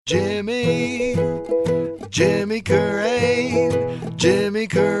Jimmy Carrane. Jimmy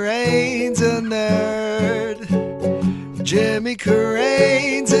Carrane's a nerd. Jimmy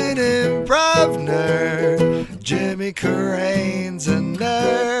Carrane's an improv nerd. Jimmy Carrane's a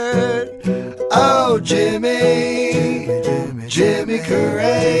nerd. Oh, Jimmy Carrane.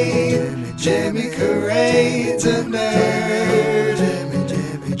 Jimmy Carrane's a nerd.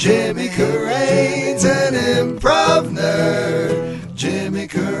 Jimmy Carrane's an improv nerd. Jimmy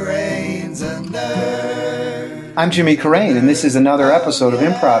Carrane's a nerd. I'm Jimmy Carrane, and this is another episode of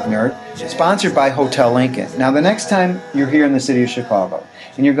Improv Nerd, sponsored by Hotel Lincoln. Now, the next time you're here in the city of Chicago,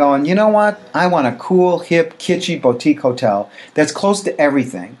 and you're going, you know what? I want a cool, hip, kitschy boutique hotel that's close to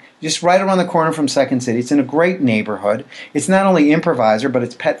everything. Just right around the corner from Second City. It's in a great neighborhood. It's not only improviser, but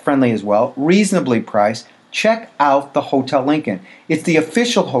it's pet-friendly as well, reasonably priced. Check out the Hotel Lincoln. It's the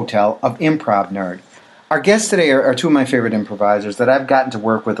official hotel of Improv Nerd. Our guests today are two of my favorite improvisers that I've gotten to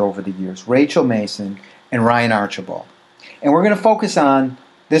work with over the years, Rachael Mason and Ryan Archibald. And we're going to focus on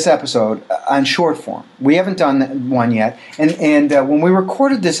this episode on short form. We haven't done one yet. And when we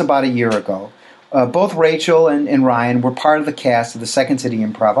recorded this about a year ago, both Rachael and Ryan were part of the cast of the Second City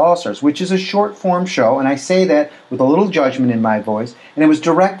Improv Allstars, which is a short form show, and I say that with a little judgment in my voice, and it was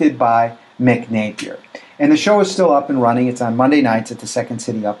directed by Mick Napier. And the show is still up and running. It's on Monday nights at the Second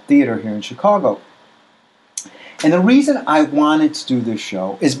City Up Theater here in Chicago. And the reason I wanted to do this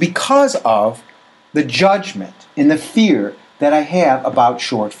show is because of the judgment and the fear that I have about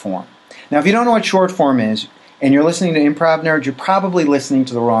short form. Now, if you don't know what short form is, and you're listening to Improv Nerd, you're probably listening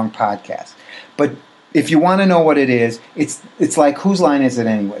to the wrong podcast. But if you want to know what it is, it's like Whose Line Is It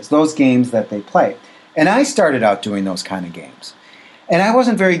Anyways? Those games that they play. And I started out doing those kind of games. And I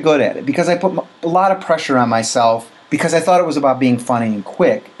wasn't very good at it because I put a lot of pressure on myself because I thought it was about being funny and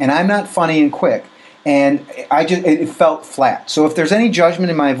quick. And I'm not funny and quick. And it felt flat. So if there's any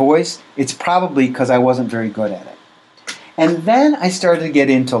judgment in my voice, it's probably because I wasn't very good at it. And then I started to get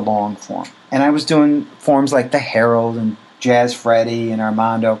into long form. And I was doing forms like the Herald and Jazz Freddy and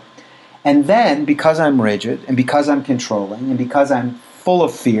Armando. And then, because I'm rigid, and because I'm controlling, and because I'm full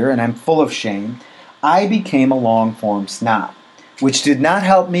of fear, and I'm full of shame, I became a long-form snob, which did not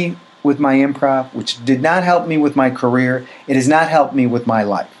help me with my improv, which did not help me with my career. It has not helped me with my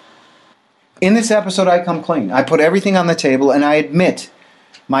life. In this episode, I come clean. I put everything on the table, and I admit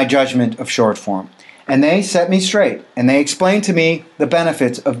my judgment of short form. And they set me straight, and they explain to me the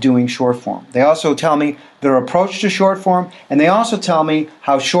benefits of doing short form. They also tell me their approach to short form, and they also tell me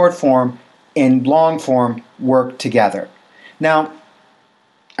how short form and long form work together. Now,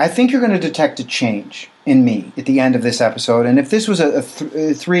 I think you're going to detect a change in me at the end of this episode, and if this was a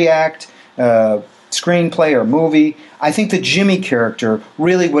three-act screenplay or movie, I think the Jimmy character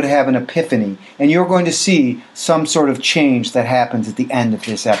really would have an epiphany, and you're going to see some sort of change that happens at the end of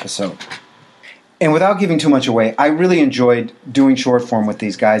this episode. And without giving too much away, I really enjoyed doing short form with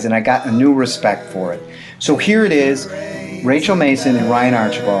these guys, and I got a new respect for it. So here it is, Rachael Mason and Ryan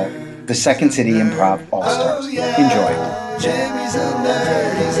Archibald, the Second City Improv All-Stars. Enjoy. Jimmy's a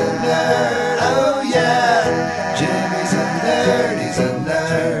nerd, he's a nerd, oh yeah. Jimmy's a nerd, he's a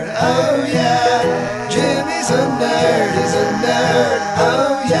nerd, oh yeah. Jimmy's a nerd, he's a nerd,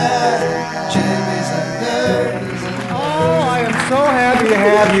 oh yeah. Jimmy's a nerd, he's a nerd. Oh, I am so happy to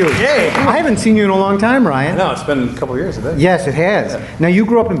have you. Yay. I haven't seen you in a long time, Ryan. No, it's been a couple of years, I think. Yes, it has. Yeah. Now, you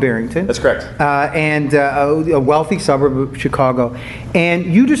grew up in Barrington. That's correct. And a wealthy suburb of Chicago.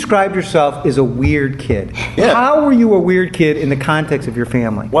 And you described yourself as a weird kid. Yeah. How were you a weird kid in the context of your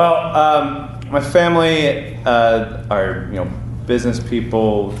family? Well, my family are business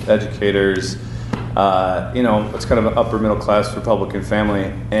people, educators. It's kind of an upper middle class Republican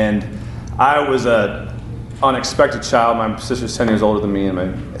family, and I was a unexpected child. My sister's 10 years older than me,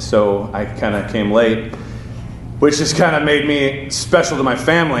 so I kind of came late, which just kind of made me special to my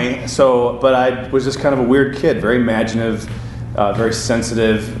family. But I was just kind of a weird kid, very imaginative, very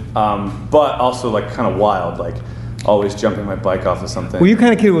sensitive, but also like kind of wild, like always jumping my bike off of something. Were you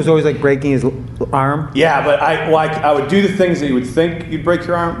kind of kid who was always like breaking his arm? Yeah, but I would do the things that you would think you'd break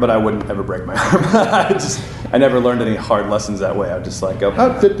your arm, but I wouldn't ever break my arm. I never learned any hard lessons that way. I would just like go,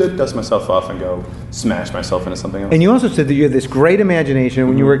 dust myself off and go smash myself into something else. And you also said that you had this great imagination.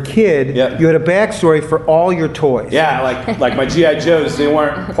 When you were a kid, Yeah. you had a backstory for all your toys. Yeah, like my G.I. Joes, they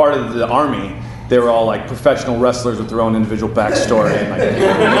weren't part of the army. They were all like professional wrestlers with their own individual backstory, and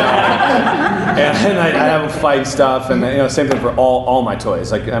and I have them fight stuff, and same thing for all my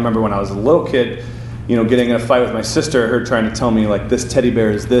toys. Like I remember when I was a little kid, getting in a fight with my sister, her trying to tell me like this teddy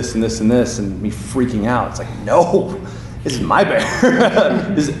bear is this and this and this, and me freaking out. It's like no, this is my bear.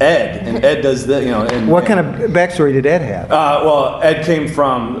 This is Ed, and Ed does the, you know. And, What kind of backstory did Ed have? Well, Ed came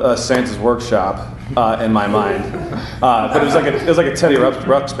from Santa's workshop in my mind, but it was like a Teddy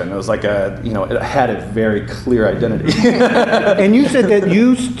Ruxpin. It was like it had a very clear identity. And you said that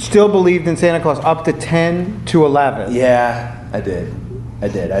you still believed in Santa Claus up to 10 to 11. Yeah, I did. I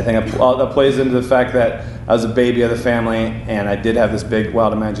think that plays into the fact that I was a baby of the family, and I did have this big,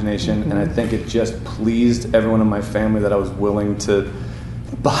 wild imagination, and I think it just pleased everyone in my family that I was willing to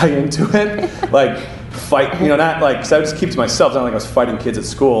buy into it. Like, fight, not like, because I would just keep to myself, not like I was fighting kids at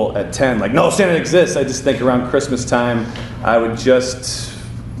school at 10, like, no, Santa exists. I just think around Christmas time, I would just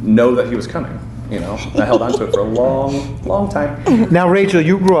know that he was coming, I held on to it for a long, long time. Now, Rachel,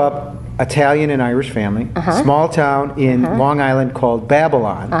 you grew up Italian and Irish family, small town in Long Island called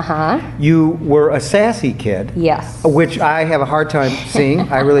Babylon. You were a sassy kid. Yes. Which I have a hard time seeing.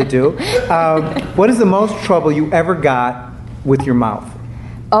 I really do. What is the most trouble you ever got with your mouth?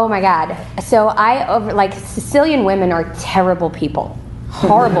 Oh my God. So Sicilian women are terrible people.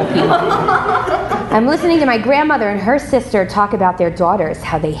 Horrible people. I'm listening to my grandmother and her sister talk about their daughters,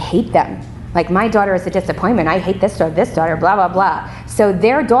 how they hate them. Like, my daughter is a disappointment. I hate this daughter, blah, blah, blah. So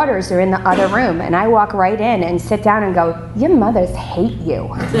their daughters are in the other room, and I walk right in and sit down and go, your mothers hate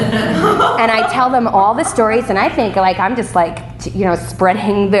you. And I tell them all the stories, and I think, I'm just,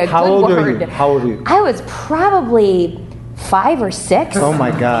 spreading the How good old word. How old are you? I was probably 5 or 6. Oh,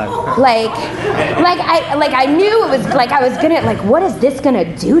 my God. I knew it was, I was gonna, what is this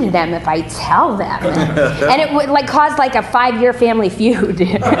gonna do to them if I tell them? And it would, cause, a 5-year family feud.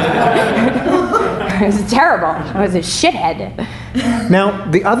 It was terrible. I was a shithead. Now,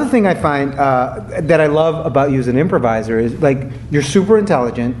 the other thing I find that I love about you as an improviser is, you're super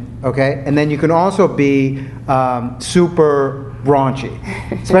intelligent, okay? And then you can also be super raunchy,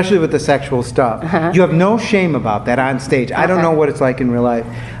 especially with the sexual stuff. You have no shame about that on stage. I don't know what it's like in real life.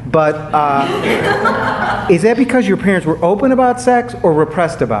 But is that because your parents were open about sex or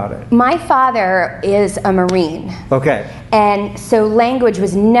repressed about it? My father is a Marine. Okay. And so language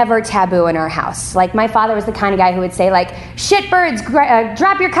was never taboo in our house. My father was the kind of guy who would say, shit birds,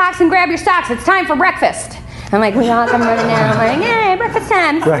 drop your cocks and grab your socks. It's time for breakfast. I'm like, we all come running down. I'm like, yay, breakfast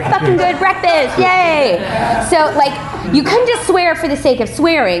time. Fucking good breakfast. Yay. So, you couldn't just swear for the sake of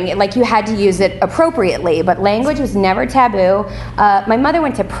swearing. You had to use it appropriately. But language was never taboo. My mother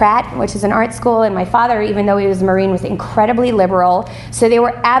went to Pratt, which is an art school, and my father, even though he was a Marine, was incredibly liberal. So they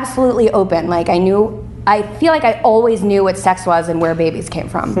were absolutely open. I feel like I always knew what sex was and where babies came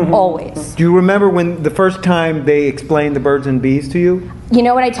from. Always. Do you remember when the first time they explained the birds and bees to you? You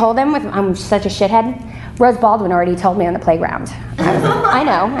know what I told them? I'm such a shithead. Rose Baldwin already told me on the playground. I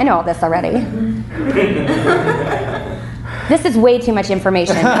know all this already. This is way too much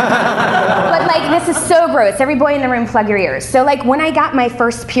information. But this is so gross. Every boy in the room, plug your ears. So when I got my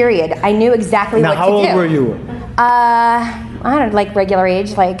first period, I knew exactly what to do. Now, how old were you? I don't know, regular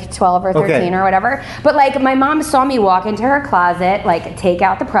age, 12 or 13 or whatever. But my mom saw me walk into her closet, take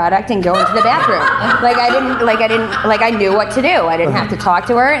out the product and go into the bathroom. I knew what to do. I didn't have to talk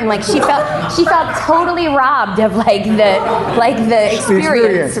to her, and she felt totally robbed of the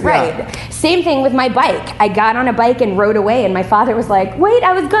experience. Right. Yeah. Same thing with my bike. I got on a bike and rode away, and my father was like, "Wait,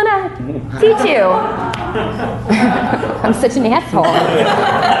 I was gonna teach you." I'm such an asshole.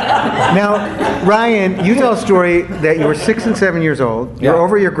 Now, Ryan, you tell a story that you were 6 and 7 years old. You're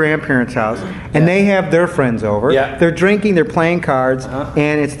over at your grandparents' house, and they have their friends over. Yeah. They're drinking, they're playing cards,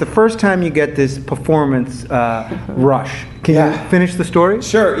 and it's the first time you get this performance rush. Can you finish the story?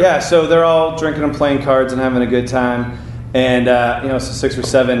 Sure, yeah. So they're all drinking and playing cards and having a good time. And, so 6 or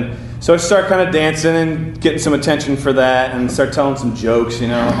 7. So I start kind of dancing and getting some attention for that and start telling some jokes,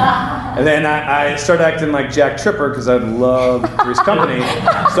 And then I start acting like Jack Tripper because I love Three's Company.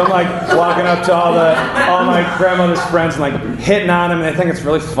 So I'm walking up to all my grandmother's friends and hitting on them, and they think it's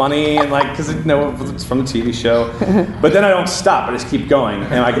really funny and because it's from the TV show. But then I don't stop. I just keep going.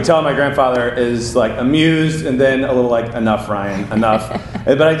 And I can tell my grandfather is amused and then a little enough, Ryan, enough.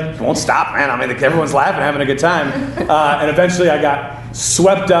 But I won't stop, man. Everyone's laughing, having a good time. And eventually I got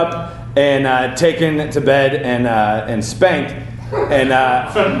swept up and taken to bed and spanked, and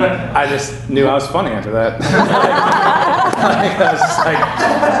I just knew I was funny after that. I was just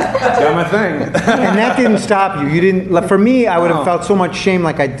got my thing. And that didn't stop you. You didn't. For me, I would have felt so much shame,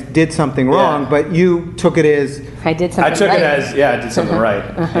 I did something wrong. But you took it as I did something. I took right. it as I did something right.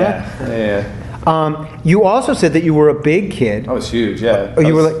 Yeah. You also said that you were a big kid. I was huge. Yeah.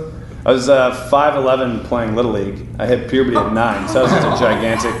 I was 5'11" playing Little League. I hit puberty at 9, so I was just a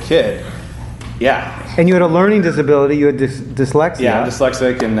gigantic kid. Yeah. And you had a learning disability. You had dyslexia. Yeah, I'm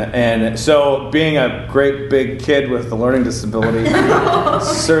dyslexic, and so being a great big kid with a learning disability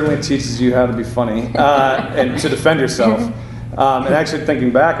certainly teaches you how to be funny and to defend yourself. And actually,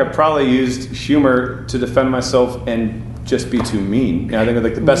 thinking back, I probably used humor to defend myself and just be too mean. You know, I think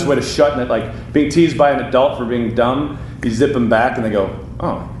like the best way to shut it, like being teased by an adult for being dumb, you zip them back and they go,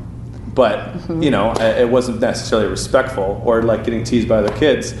 oh. But you know, it wasn't necessarily respectful, or like getting teased by other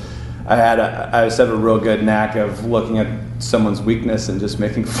kids. I just have a real good knack of looking at someone's weakness and just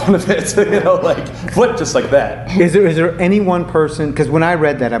making fun of it, you know, like flip just like that. Is there any one person? Because when I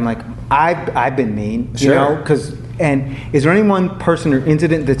read that, I'm like, I've been mean, you know. And is there any one person or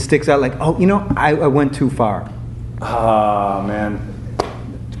incident that sticks out? Like, oh, you know, I went too far. Oh man,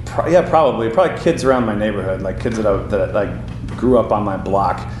 yeah, probably kids around my neighborhood, like kids that like grew up on my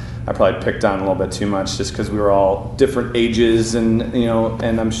block. I probably picked on a little bit too much just because we were all different ages, and you know,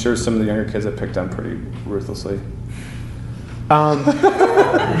 and I'm sure some of the younger kids I picked on pretty ruthlessly. I'm a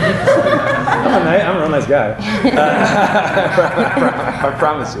real nice guy. I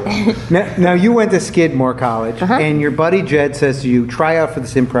promise you. Now you went to Skidmore College, and your buddy Jed says to you, try out for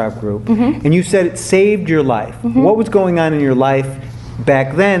this improv group, and you said it saved your life. What was going on in your life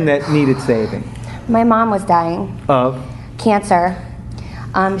back then that needed saving? My mom was dying. Of? Cancer.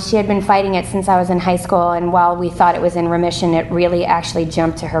 She had been fighting it since I was in high school, and while we thought it was in remission, it really actually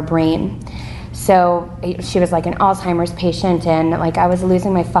jumped to her brain. So she was like an Alzheimer's patient, and like I was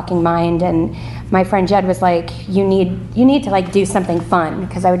losing my fucking mind. And my friend Jed was like, "You need to like do something fun,"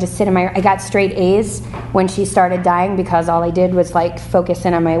 because I would just sit in I got straight A's when she started dying because all I did was like focus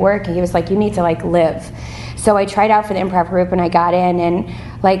in on my work. And he was like, "You need to like live." So I tried out for the improv group, and I got in, and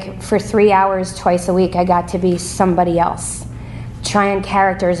like for 3 hours twice a week, I got to be somebody else, try on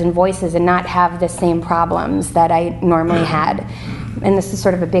characters and voices and not have the same problems that I normally had. And this is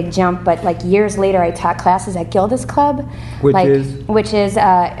sort of a big jump, but like years later I taught classes at Gilda's Club. Which is,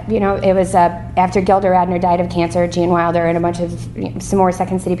 you know, it was after Gilda Radner died of cancer, Gene Wilder and a bunch of some more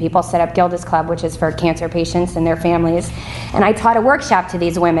Second City people set up Gilda's Club, which is for cancer patients and their families. And I taught a workshop to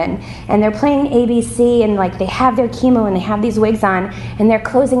these women, and they're playing ABC, and like they have their chemo and they have these wigs on, and they're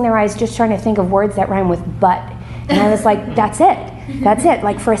closing their eyes just trying to think of words that rhyme with butt. And I was like, that's it.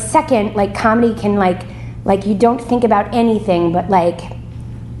 Like for a second, like comedy can like you don't think about anything but like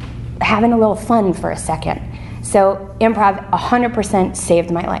having a little fun for a second. So improv 100% saved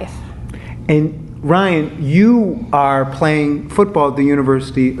my life. And Ryan, you are playing football at the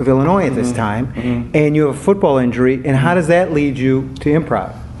University of Illinois at this time, and you have a football injury, and how does that lead you to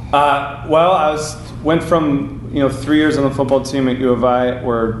improv? Well, I went from 3 years on the football team at U of I.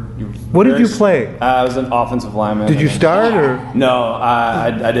 What did you play? I was an offensive lineman. Did you start or? No,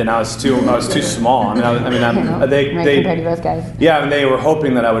 I didn't. I was too small. They compared to those guys. Yeah, I mean, they were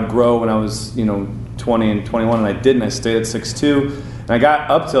hoping that I would grow when I was 20 and 21, and I didn't. I stayed at 6'2", and I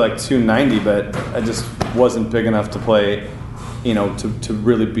got up to like 290, but I just wasn't big enough to play, to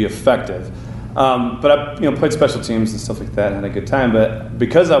really be effective. But I played special teams and stuff like that and had a good time. But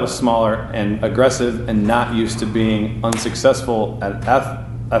because I was smaller and aggressive and not used to being unsuccessful at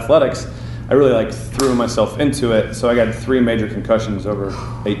athletics, I really threw myself into it. So I got 3 major concussions over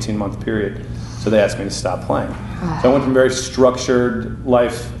an 18-month period. So they asked me to stop playing. So I went from very structured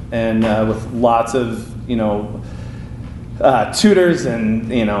life and with lots of tutors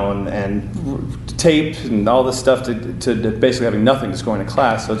and and tape and all this stuff to basically having nothing, just going to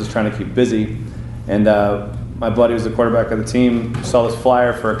class. So I was just trying to keep busy. And my buddy was the quarterback of the team, saw this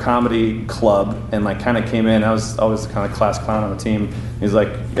flyer for a comedy club and kind of came in. I was always the kind of class clown on the team. He's like,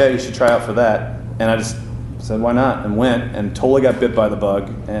 "Yeah, you should try out for that." And I just said, "Why not?" and went and totally got bit by the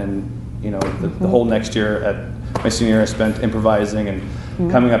bug. And the whole next year at my senior year I spent improvising and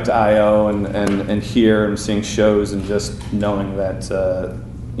coming up to I.O. and here and seeing shows and just knowing that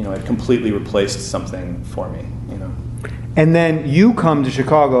it completely replaced something for me. And then you come to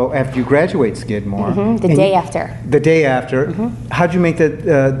Chicago after you graduate Skidmore. The day after. The day after. How'd you make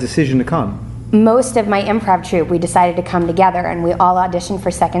the decision to come? Most of my improv troupe, we decided to come together, and we all auditioned for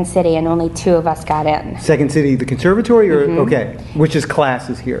Second City, and only 2 of us got in. Second City, the conservatory, or okay, which is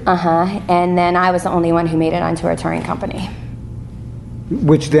classes here. And then I was the only one who made it onto a touring company.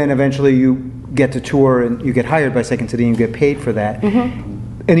 Which then eventually you get to tour and you get hired by Second City and you get paid for that.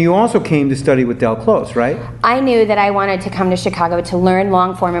 And you also came to study with Del Close, right? I knew that I wanted to come to Chicago to learn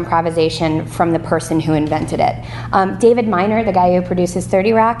long-form improvisation from the person who invented it. David Miner, the guy who produces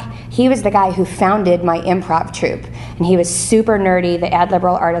 30 Rock, he was the guy who founded my improv troupe. And he was super nerdy, the ad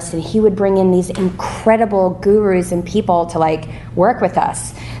liberal artist, and he would bring in these incredible gurus and people to work with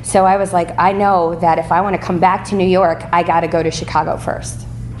us. So I was like, I know that if I want to come back to New York, I got to go to Chicago first.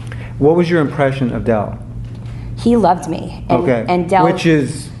 What was your impression of Del? He loved me. And Del, which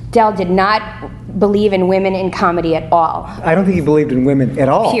is... Del did not believe in women in comedy at all. I don't think he believed in women at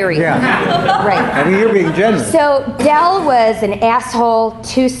all. Period. Yeah. Right. I mean, you're being generous. So Del was an asshole,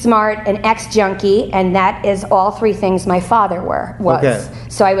 too smart, an ex-junkie, and that is all three things my father was. Okay.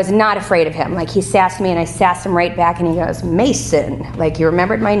 So I was not afraid of him. Like, he sassed me, and I sassed him right back, and he goes, Mason. Like, he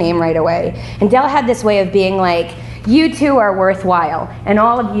remembered my name right away. And Del had this way of being like, you two are worthwhile, and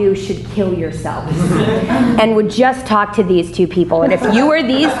all of you should kill yourselves. And would just talk to these two people. And if you were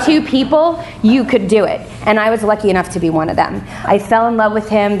these two people, you could do it. And I was lucky enough to be one of them. I fell in love with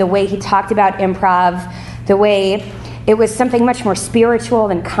him, the way he talked about improv, the way it was something much more spiritual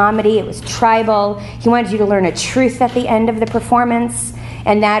than comedy. It was tribal. He wanted you to learn a truth at the end of the performance.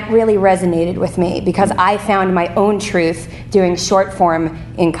 And that really resonated with me because I found my own truth doing short form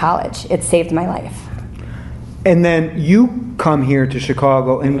in college. It saved my life. And then you come here to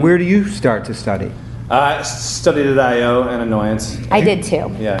Chicago, and where do you start to study? I studied at I.O. and Annoyance. I did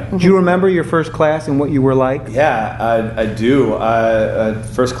too. Yeah. Do you remember your first class and what you were like? Yeah, I do.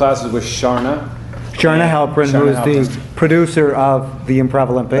 First class was with Sharna. Sharna Halprin, who is the producer of the Improv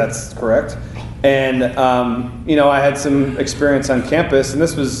Olympics. That's correct. And, I had some experience on campus, and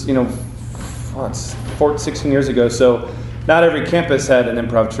this was, 16 years ago, so not every campus had an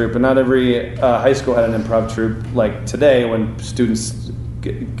improv troupe, and not every high school had an improv troupe like today when students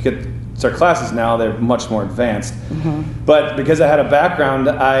start classes now, they're much more advanced. Mm-hmm. But because I had a background,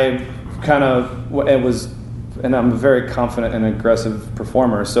 I kind of, and I'm a very confident and aggressive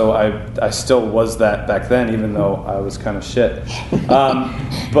performer, so I still was that back then, even though I was kind of shit.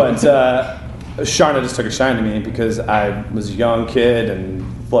 But Sharna just took a shine to me because I was a young kid and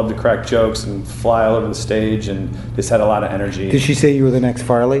loved to crack jokes and fly all over the stage and just had a lot of energy. Did she say you were the next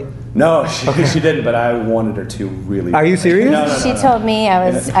Farley? No, she didn't, but I wanted her to really. Are you serious? No. She told me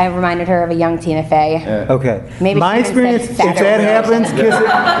I reminded her of a young Tina Fey. Yeah. Okay. Maybe my experience, if that happens, kiss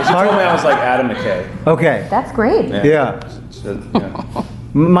it. She told me I was like Adam McKay. Okay. That's great. Yeah.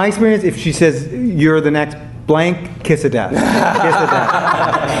 My experience, if she says you're the next blank, kiss of death. Kiss of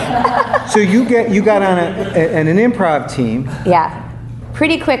death. So you got on an improv team. Yeah.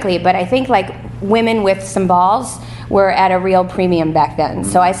 Pretty quickly, but I think like women with some balls were at a real premium back then.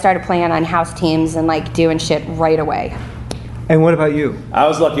 So I started playing on house teams and like doing shit right away. And what about you? I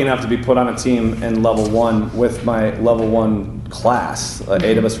was lucky enough to be put on a team in level 1 with my level 1 class,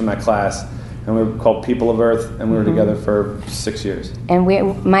 8 of us from that class, and we were called People of Earth, and we were together for 6 years. And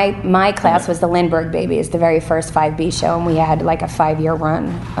my class was the Lindbergh Babies, the very first 5B show, and we had like a 5-year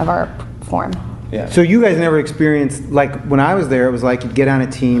run of our form. Yeah. So you guys never experienced, like when I was there, it was like you'd get on a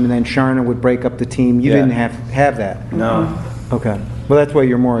team and then Sharna would break up the team. You didn't have that. No. Okay. Well, that's why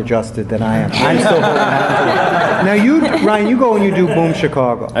you're more adjusted than I am. I'm still holding on to it. Now you, Ryan, you go and you do Boom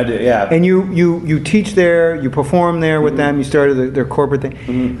Chicago. I do, yeah. And you teach there, you perform there with them, you started their corporate thing.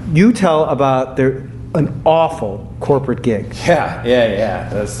 Mm-hmm. You tell about an awful corporate gig. Yeah.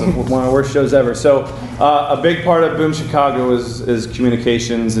 That's one of the worst shows ever. So a big part of Boom Chicago is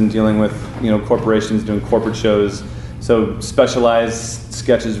communications and dealing with corporations doing corporate shows. So specialized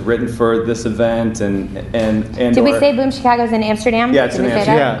sketches written for this event and Did we say Boom Chicago's in Amsterdam? Yeah, it's in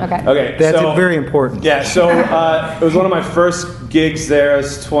Amsterdam. Yeah. Okay. That's very important. Yeah. So it was one of my first gigs there. I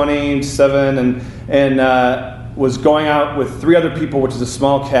was 27 and was going out with 3 other people, which is a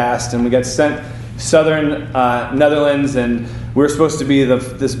small cast, and we got sent Southern Netherlands, and we were supposed to be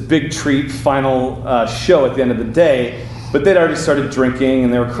this big treat final show at the end of the day, but they'd already started drinking,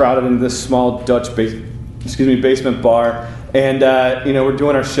 and they were crowded into this small Dutch basement bar, and we're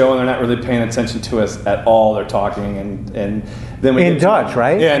doing our show, and they're not really paying attention to us at all. They're talking, and then we in Dutch,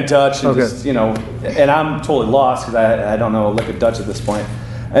 right? Yeah, in Dutch, and okay. just and I'm totally lost because I don't know a lick of Dutch at this point.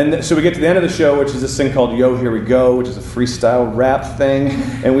 And so we get to the end of the show, which is this thing called Yo, Here We Go, which is a freestyle rap thing,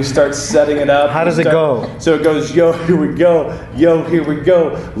 and we start setting it up. How does it go? So it goes, yo, here we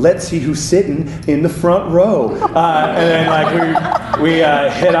go, let's see who's sitting in the front row. And then we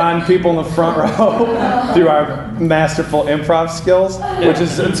hit on people in the front row through our masterful improv skills, which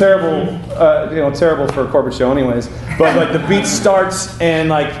is terrible for a corporate show anyways. But like the beat starts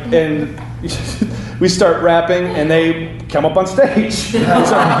and we start rapping, and they come up on stage and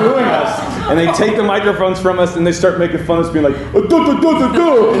start booing us, and they take the microphones from us, and they start making fun of us, being like,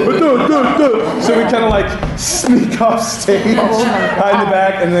 so we kind of like sneak off stage, hide in the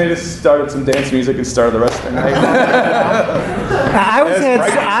back, and they just started some dance music and started the rest of the night.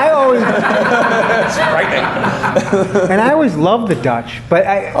 I always loved the Dutch, but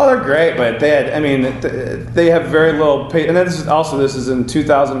they're great, but they have very little pay, and then this is in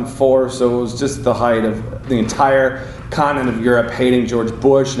 2004, so it was just the height height of the entire continent of Europe hating George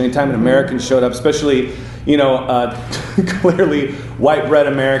Bush. And anytime an American showed up, especially, clearly white bread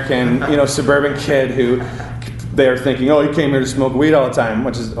American, suburban kid who they're thinking, oh, he came here to smoke weed all the time,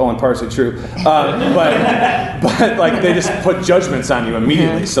 which is in partially true. But like they just put judgments on you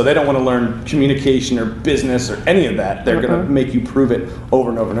immediately, so they don't want to learn communication or business or any of that. They're going to make you prove it over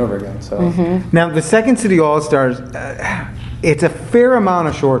and over and over again. So now the Second City All-Stars, it's a fair amount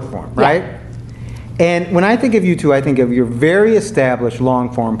of short form, right? Yeah. And when I think of you two, I think of your very established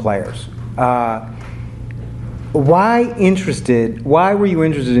long form players. Why were you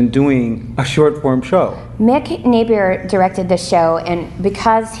interested in doing a short form show? Mick Napier directed this show, and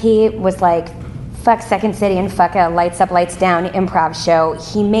because he was like, fuck Second City and fuck a lights up, lights down improv show,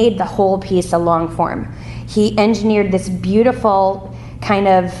 he made the whole piece a long form. He engineered this beautiful kind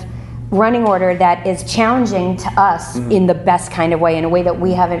of running order that is challenging to us in the best kind of way, in a way that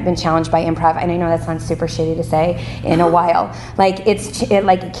we haven't been challenged by improv. And I know that sounds super shitty to say in a while. Like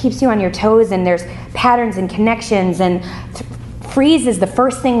it keeps you on your toes, and there's patterns and connections, and freeze is the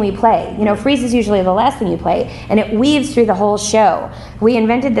first thing we play. Freeze is usually the last thing you play, and it weaves through the whole show. We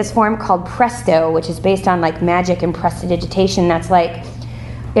invented this form called Presto, which is based on like magic and prestidigitation. That's like,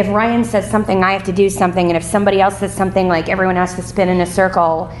 if Ryan says something, I have to do something, and if somebody else says something, like everyone has to spin in a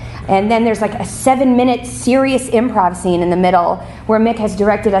circle. And then there's like a 7-minute serious improv scene in the middle where Mick has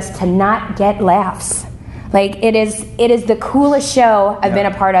directed us to not get laughs. Like it is the coolest show I've been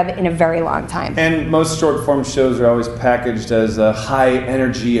a part of in a very long time. And most short form shows are always packaged as a high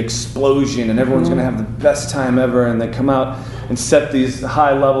energy explosion, and everyone's going to have the best time ever, and they come out and set these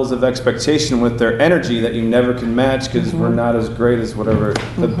high levels of expectation with their energy that you never can match because we're not as great as whatever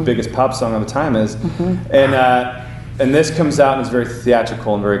the biggest pop song of the time is. And this comes out and is very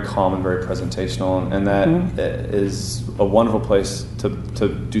theatrical and very calm and very presentational, and that is a wonderful place to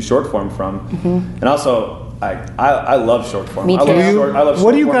do short form from. And also, I love short form. Me too. I love short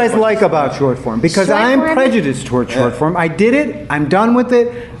What do you form guys as much like as about short form? Because Short I'm form- prejudiced towards short form. I did it. I'm done with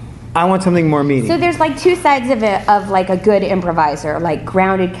it. I want something more meaty. So there's like two sides of it, of like a good improviser, like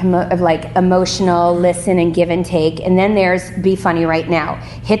grounded, like emotional, listen and give and take. And then there's be funny right now.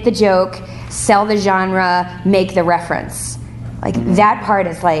 Hit the joke, sell the genre, make the reference. Like that part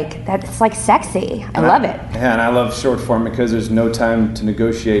is like, that's like sexy. I love it. Yeah, and I love short form because there's no time to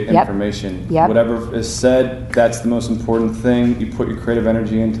negotiate information. Whatever is said, that's the most important thing. You put your creative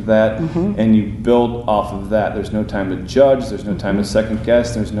energy into that, and you build off of that. There's no time to judge. There's no time to second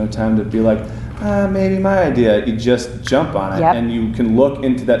guess. There's no time to be like, maybe my idea. You just jump on it, and you can look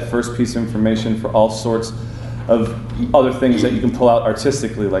into that first piece of information for all sorts of other things that you can pull out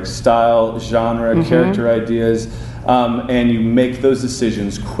artistically, like style, genre, character ideas. And you make those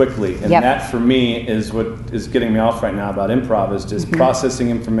decisions quickly, and that for me is what is getting me off right now about improv, is just processing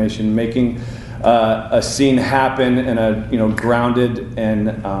information, making a scene happen in a grounded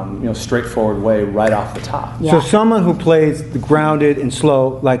and straightforward way right off the top. So someone who plays the grounded and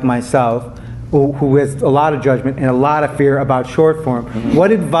slow like myself, who has a lot of judgment and a lot of fear about short form,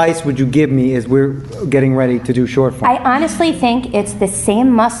 what advice would you give me as we're getting ready to do short form? I honestly think it's the same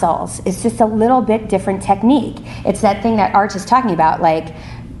muscles. It's just a little bit different technique. It's that thing that Arch is talking about. Like,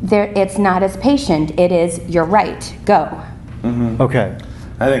 it's not as patient. It is, you're right, go. Okay.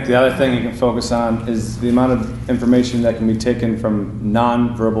 I think the other thing you can focus on is the amount of information that can be taken from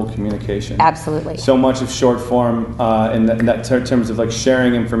non-verbal communication. Absolutely. So much of short form in terms of like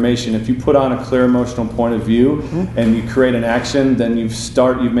sharing information, if you put on a clear emotional point of view and you create an action, then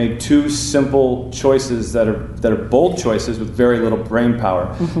you've made two simple choices that are bold choices with very little brain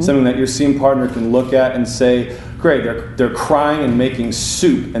power. Something that your scene partner can look at and say, great, they're crying and making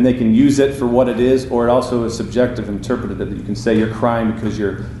soup, and they can use it for what it is, or it also is subjective interpretive, that you can say you're crying because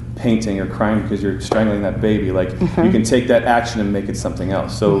you're painting, or crying because you're strangling that baby. Like you can take that action and make it something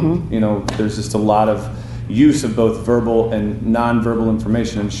else. So there's just a lot of use of both verbal and non-verbal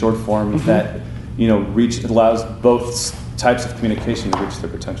information in short form that allows both types of communication to reach their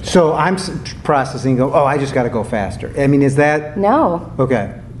potential. So I'm processing. I just got to go faster. I mean, is that No.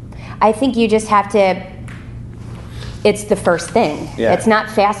 okay? I think you just have to. It's the first thing. Yeah. It's not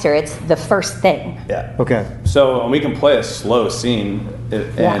faster. It's the first thing. Yeah. Okay. So we can play a slow scene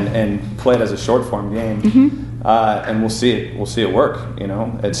and play it as a short form game, and we'll see it work.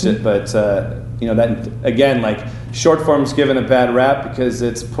 It's that again, like short form's given a bad rap because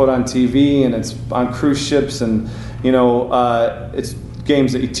it's put on TV and it's on cruise ships, and it's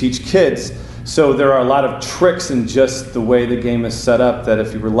games that you teach kids. So there are a lot of tricks in just the way the game is set up, that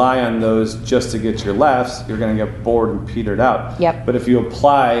if you rely on those just to get your laughs, you're going to get bored and petered out. Yep. But if you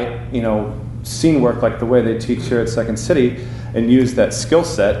apply, scene work like the way they teach here at Second City, and use that skill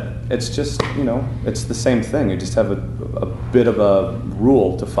set, it's just, it's the same thing. You just have a bit of a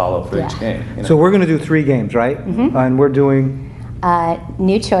rule to follow for each game. So we're going to do 3 games, right? Mm-hmm. And we're doing...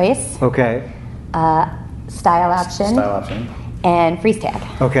 new choice. Okay. Style option. And freeze tag.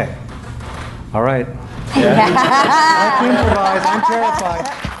 Okay. All right. Yeah. I have to improvise. I'm terrified.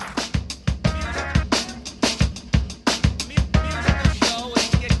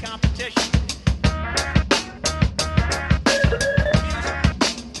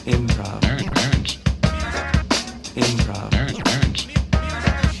 Improv. Improv.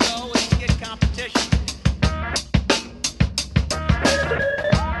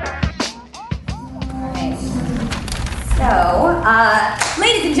 So,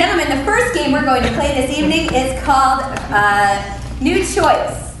 ladies and gentlemen, the first game we're going to play this evening is called New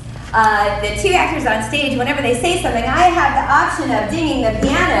Choice. The 2 actors on stage, whenever they say something, I have the option of dinging the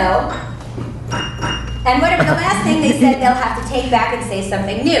piano, and whatever the last thing they said, they'll have to take back and say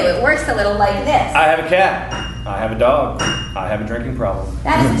something new. It works a little like this. I have a cat. I have a dog. I have a drinking problem.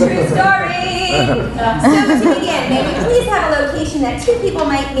 That is a true story. So to begin, may we please have a location that 2 people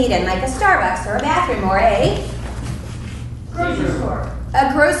might meet in, like a Starbucks or a bathroom or a... grocery store.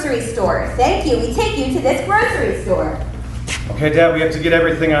 A grocery store. Thank you. We take you to this grocery store. Okay, Dad, we have to get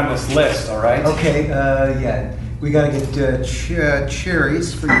everything on this list, all right? Okay, yeah. We got to get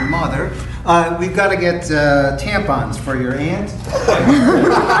cherries for your mother. We've got to get tampons for your aunt.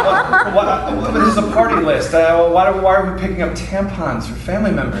 This is a party list. Why are we picking up tampons for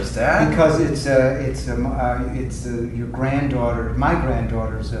family members, Dad? Because it's your granddaughter, my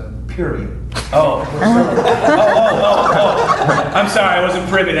granddaughter's period. Oh. I'm sorry, I wasn't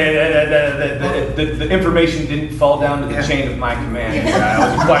privy. The information didn't fall down to the chain of my command.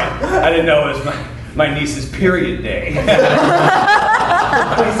 I didn't know it was my niece's period day.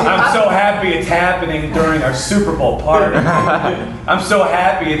 I'm so happy it's happening during our Super Bowl party. I'm so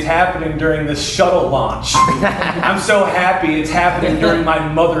happy it's happening during this shuttle launch. I'm so happy it's happening during my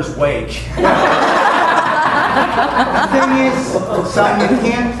mother's wake. The thing is, son, you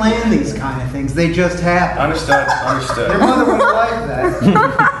can't plan these kind of things. They just happen. Understood. Your mother would like that.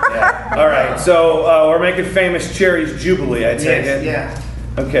 Yeah. All right, so we're making famous Cherry's Jubilee, I take it? Yeah.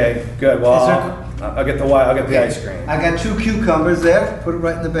 Okay, good. Well, I'll get the ice cream. I got 2 cucumbers there. Put it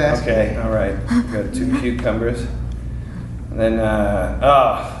right in the basket. Okay, all right. Got 2 cucumbers. And then,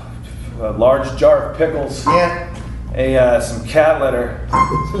 a large jar of pickles. Yeah. Some cat litter.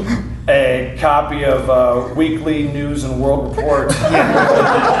 A copy of Weekly News and World Report.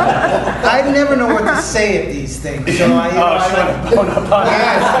 I never know what to say at these things. So She went bone up on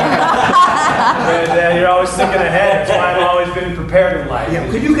it. You're always thinking ahead. That's why I've always been prepared in life. Yeah,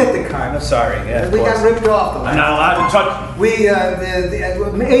 could you get the card? I'm sorry. Yeah, we got ripped off the I'm not allowed to touch.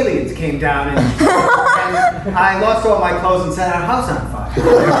 The aliens came down and I lost all my clothes and set our house on fire.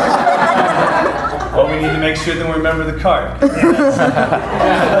 Well, we need to make sure that we remember the card.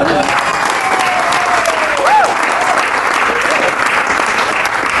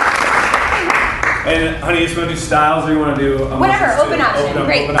 And honey, you just want to do styles, or you want to do whatever? Open option.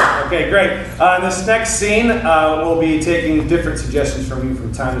 Great. Open up. Okay, great. In this next scene, we'll be taking different suggestions from you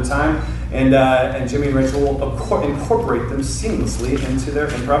from time to time, and Jimmy and Rachel will incorporate them seamlessly into their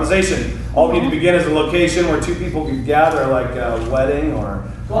improvisation. All we need to begin is a location where 2 people could gather, like a wedding or.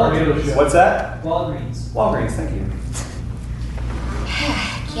 What's that? Walgreens. Walgreens. Thank you.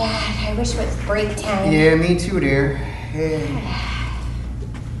 God, I wish it was break time. Yeah, me too, dear. Hey.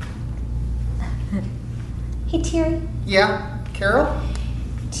 Hey, Terry. Yeah, Carol?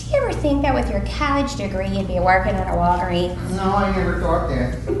 Do you ever think that with your college degree you'd be working at a Walgreens? No, I never thought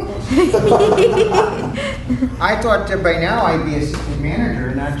that. I thought that by now I'd be assistant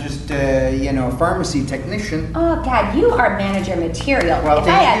manager, not just, pharmacy technician. Oh, God, you are manager material. Well, if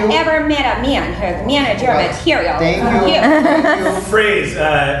I had ever met a man who's manager material. Thank you. Phrase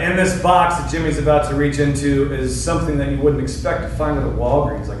in this box that Jimmy's about to reach into is something that you wouldn't expect to find at a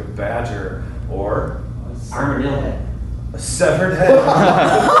Walgreens, like a badger or Armadillo head. a severed head.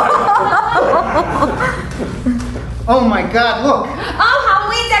 Oh my God, look. Oh,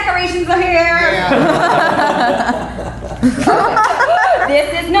 Halloween decorations are here. Yeah.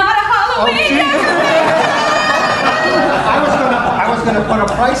 This is not a Halloween decoration. I was gonna put a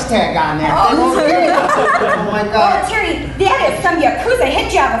price tag on that. Oh my Oh, God. Terry, that is some Yakuza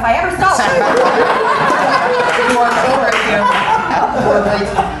hit job if I ever saw it. You are so right, Jim.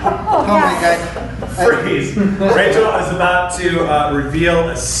 Oh my God. Freeze. Rachel is about to reveal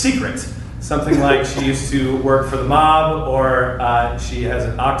a secret. Something like she used to work for the mob, or she has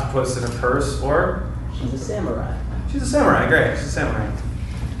an octopus in her purse, or She's a samurai. she's a samurai. Great, she's a samurai.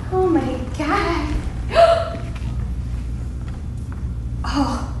 Oh my God.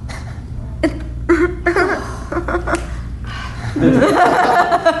 Oh,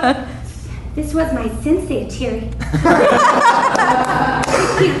 This was my sensei, Terry. I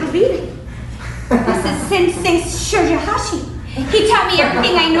can't believe it. This is Sensei Shojihashi. He taught me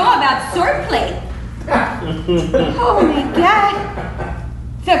everything I know about swordplay. Oh my God.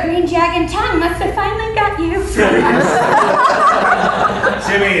 The green dragon tongue must have finally got you.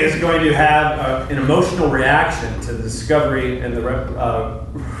 Jimmy is going to have an emotional reaction to the discovery and the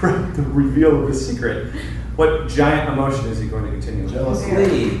reveal of the secret. What giant emotion is he going to continue? Jealousy.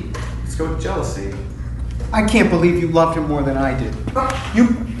 Let's go with jealousy. I can't believe you loved him more than I did.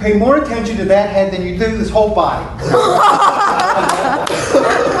 You pay more attention to that head than you do this whole body.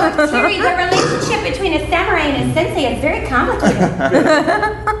 Terry, the relationship between a samurai and a sensei is very complicated.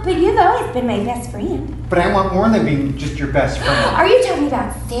 But you've always been my best friend. But I want more than being just your best friend. Are you talking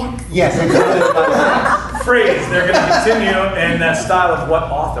about sex? Yes, I'm talking about sex. Phrase. They're going to continue in that style of what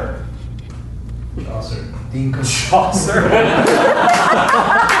author? Chaucer. Dean Chaucer.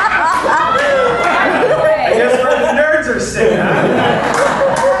 I guess where the nerds are sitting, huh?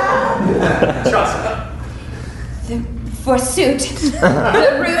 Chaucer. Forsooth,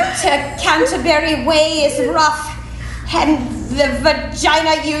 the route to Canterbury Way is rough, and the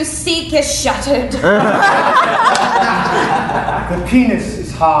vagina you seek is shattered. The penis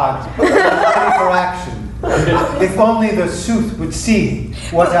is hard, but ready for action. If only the sooth would see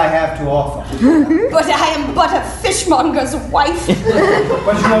what I have to offer. But I am but a fishmonger's wife.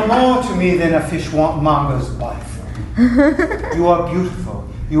 But you are more to me than a fishmonger's wife. You are beautiful.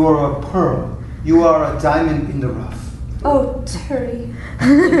 You are a pearl. You are a diamond in the rough. Oh, Terry.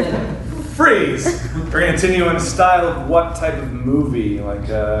 Freeze. We're going to continue in a style of what type of movie? Like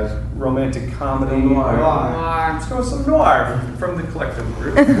a romantic comedy? Noir. Let's go with some noir from the collective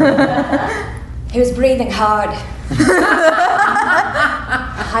group. He was breathing hard.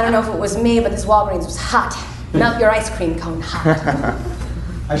 I don't know if it was me, but this Walgreens was hot. Melt your ice cream cone hot.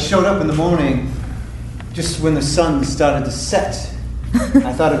 I showed up in the morning just when the sun started to set.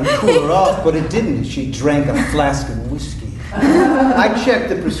 I thought it would cool her off, but it didn't. She drank a flask of whiskey. I checked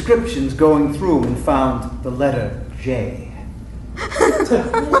the prescriptions going through and found the letter J.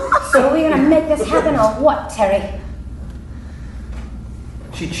 So we're gonna make this happen or what, Terry?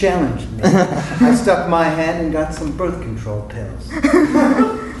 She challenged me. I stuck my hand and got some birth control pills.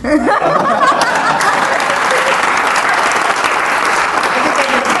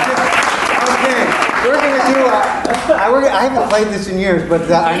 We're going to do I haven't played this in years, but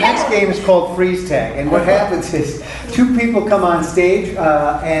our next game is called Freeze Tag. And what happens is two people come on stage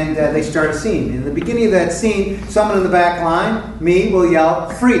and they start a scene. In the beginning of that scene, someone in the back line, me, will yell,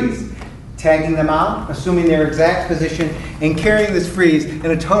 freeze, tagging them out, assuming their exact position, and carrying this freeze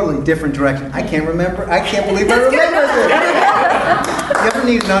in a totally different direction. I can't believe I remember this. You ever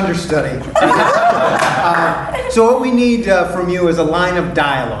need an understudy? So what we need from you is a line of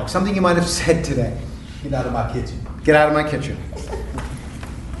dialogue, something you might have said today. Get out of my kitchen. Get out of my kitchen.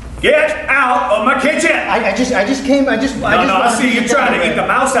 Get out of my kitchen! I just came. I see you trying to eat the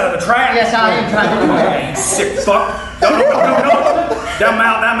mouse out of the trash. Yes, I am trying to do that. Sick fuck. No. That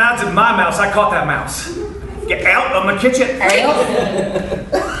mouse is my mouse. I caught that mouse. Get out of my kitchen.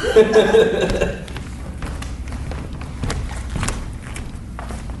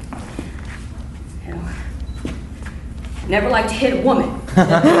 Never like to hit a woman.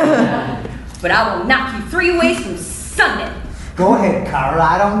 But I will knock you 3 ways from Sunday. Go ahead, Carl.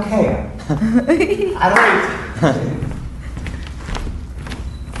 I don't care.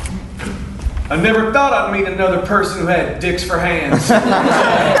 I never thought I'd meet another person who had dicks for hands. That's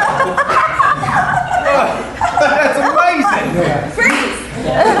amazing. Freeze!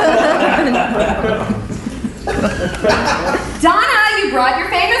 Donna, you brought your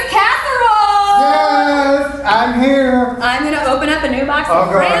famous casserole! Yes, I'm here. I'm gonna open up a new box Oh, of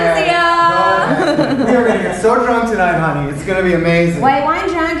go ahead. Franzia. We are gonna get so drunk tonight, honey. It's gonna be amazing. White wine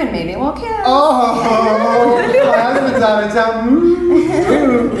drunk and maybe we'll kiss. Oh, my husband's out of town.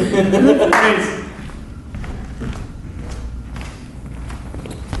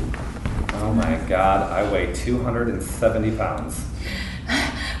 Oh my God, I weigh 270 pounds.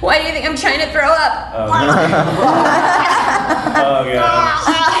 Why do you think I'm trying to throw up? Oh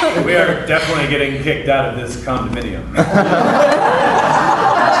yeah. We are definitely getting kicked out of this condominium.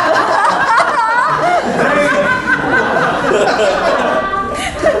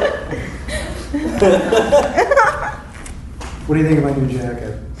 What do you think of my new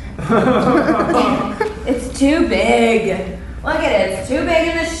jacket? It's too big. Look at it, it's too big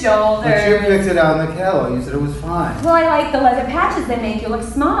in the But you shoulders. picked it out in the catalog. You said it was fine. Well, I like the leather patches that make you look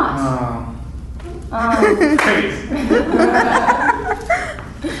smart. Oh.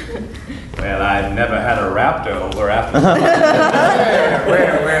 Well, I never had a raptor over after.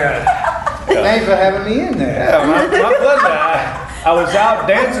 Where? Thanks for having me in there. Yeah, my pleasure. I was out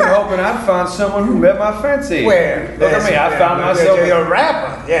dancing hoping I'd find someone who met my fancy. Where? Look at me, I found myself. You're a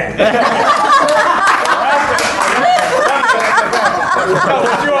rapper. Yeah.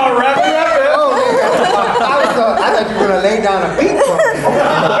 Was you all rapping up there? Oh, yeah. I thought you were going to lay down a beat for me.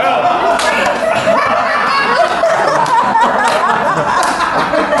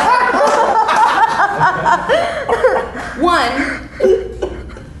 One,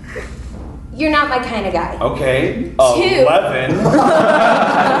 you're not my kind of guy. Okay. 2. 11.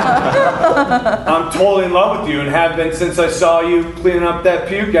 I'm totally in love with you and have been since I saw you cleaning up that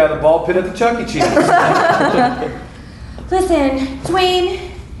puke out of the ball pit at the Chuck E. Cheese. Listen, Dwayne,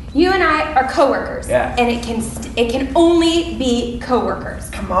 you and I are coworkers. Yeah. And it can only be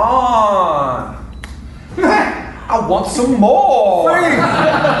coworkers. Come on. I want some more.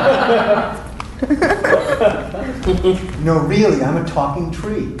 No, really, I'm a talking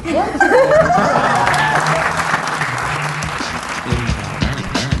tree.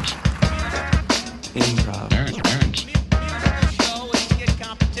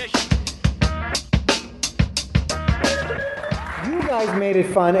 You guys made it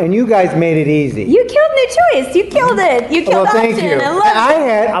fun, and you guys made it easy. You killed New Choice. You killed it. You killed Well, thank Austin. you. I love I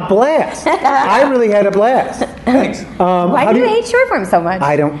had a blast. I really had a blast. Thanks. Why do you hate short form so much?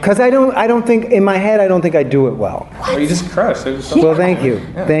 I don't think, in my head, I don't think I do it well. Well, you just crushed. It was so Well, thank you.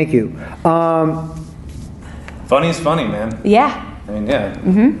 Yeah. Thank you. Funny is funny, man. Yeah. I mean, yeah.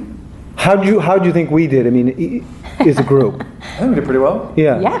 How'd you think we did? I mean, as a group. I think we did pretty well.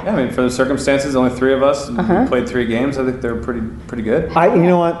 Yeah. Yeah. Yeah, I mean, for the circumstances, only 3 of us. We played 3 games. I think they're pretty good. You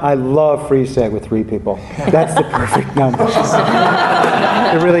know what? I love freeze tag with 3 people. That's the perfect number.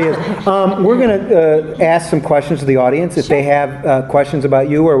 It really is. We're going to ask some questions to the audience if they have questions about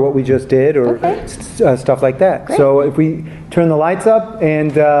you or what we just did or stuff like that. Great. So if we turn the lights up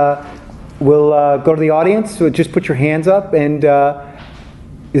and we'll go to the audience. So just put your hands up and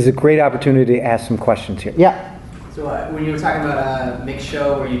is a great opportunity to ask some questions here. Yeah. So when you were talking about a mixed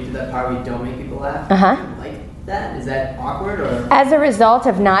show where you did that part where you don't make people laugh, like that? Is that awkward or? As a result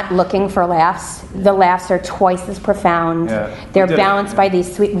of not looking for laughs, the laughs are twice as profound. Yeah. They're We did it. balanced by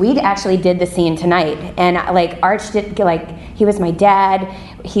these sweet. We actually did the scene tonight, and like Arch did. Like he was my dad.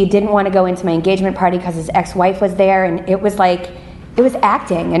 He didn't want to go into my engagement party because his ex-wife was there, and it was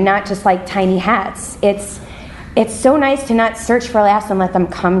acting and not just like tiny hats. It's so nice to not search for laughs and let them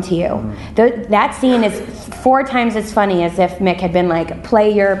come to you. That scene is 4 times as funny as if Mick had been like,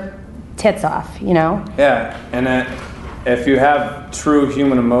 play your tits off, you know? Yeah, and if you have true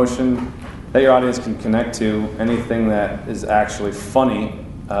human emotion that your audience can connect to, anything that is actually funny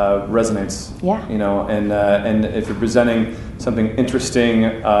resonates. Yeah. You know, and if you're presenting something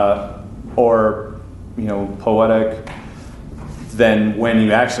interesting or poetic, then when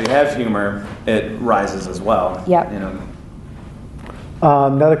you actually have humor, it rises as well. Yep. You know.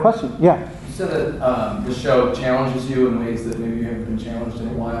 Another question. Yeah. You said that the show challenges you in ways that maybe you haven't been challenged in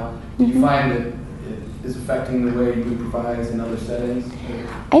a while. Do you find that it is affecting the way you improvise in other settings?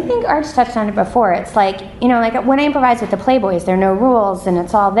 I think Arch touched on it before. It's like, like when I improvise with the Playboys, there are no rules and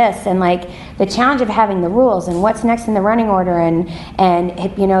it's all this. And like the challenge of having the rules and what's next in the running order and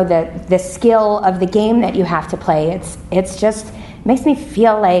the skill of the game that you have to play. It's just makes me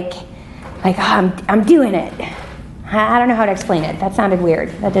feel like I'm doing it. I don't know how to explain it. That sounded weird.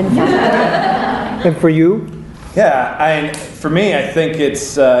 That didn't sound good. And for you? Yeah, for me, I think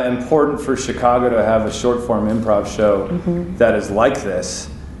it's important for Chicago to have a short form improv show that is like this,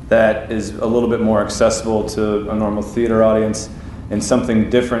 that is a little bit more accessible to a normal theater audience, and something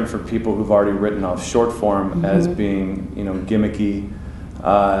different for people who've already written off short form as being, gimmicky.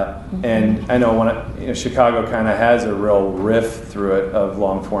 And I know Chicago kind of has a real riff through it of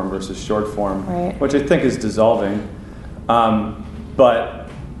long form versus short form, Right. which I think is dissolving. But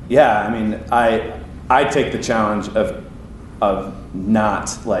yeah, I mean, I take the challenge of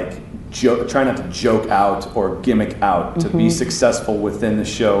not try not to joke out or gimmick out, to be successful within the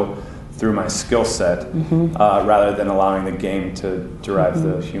show through my skill set, rather than allowing the game to derive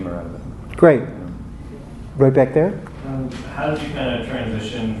the humor out of it. Great. Right back there. How did you kind of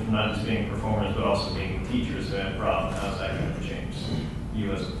transition from not just being performers but also being teachers of improv? How's that going to change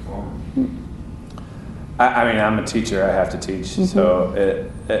you as a performer? I mean, I'm a teacher. I have to teach. So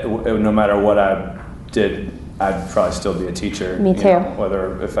no matter what I did, I'd probably still be a teacher. Me too.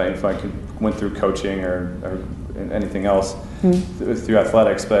 Whether if I went through coaching or anything else through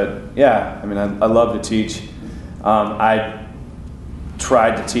athletics. But yeah, I mean, I love to teach. I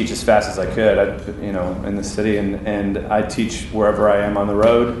tried to teach as fast as I could, in the city, and I teach wherever I am on the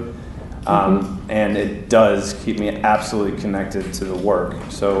road. And it does keep me absolutely connected to the work.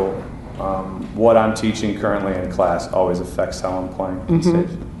 So what I'm teaching currently in class always affects how I'm playing on stage.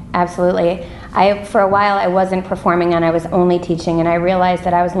 Absolutely. For a while, I wasn't performing and I was only teaching, and I realized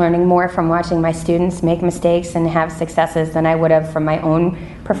that I was learning more from watching my students make mistakes and have successes than I would have from my own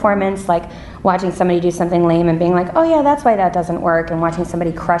performance. Like watching somebody do something lame and being like, oh yeah, that's why that doesn't work, and watching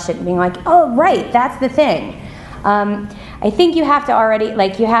somebody crush it and being like, oh right, that's the thing. I think you have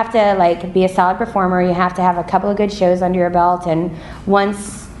to be a solid performer. You have to have a couple of good shows under your belt, and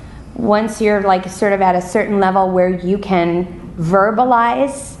once you're like sort of at a certain level where you can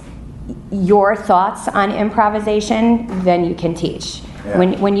verbalize your thoughts on improvisation, then you can teach. Yeah.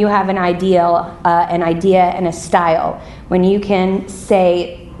 When you have an idea and a style, when you can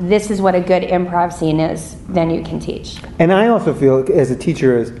say this is what a good improv scene is, then you can teach. And I also feel as a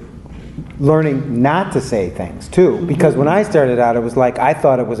teacher is learning not to say things too, because when I started out, it was like I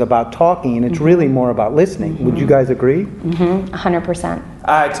thought it was about talking, and it's really more about listening. Would you guys agree? 100%.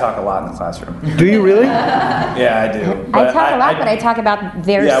 I talk a lot in the classroom. Do you really? Yeah, I do. I talk a lot, but I talk about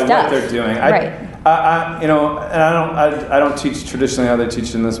their stuff. Yeah, what they're doing. Right. I don't teach traditionally how they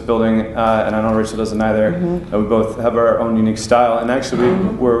teach in this building, and I know Rachael doesn't either. We both have our own unique style, and actually, I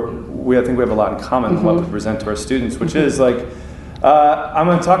think we have a lot in common in what we present to our students, which is like. I'm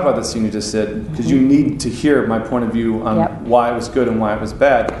going to talk about this scene you just said, because you need to hear my point of view on why it was good and why it was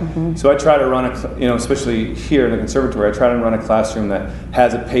bad. So I try to run especially here in the conservatory, I try to run a classroom that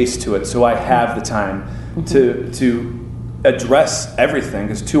has a pace to it, so I have the time to address everything.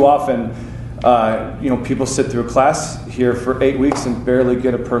 Because too often, people sit through a class here for 8 weeks and barely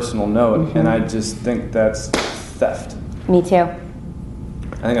get a personal note, and I just think that's theft. Me too.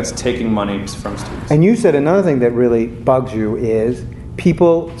 I think that's taking money from students. And you said another thing that really bugs you is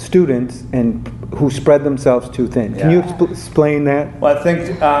students, and who spread themselves too thin. Can you explain that? Well, I think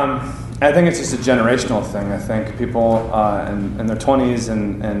it's just a generational thing. I think people in their 20s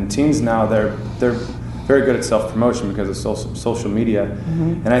and teens now, they're very good at self-promotion because of social media.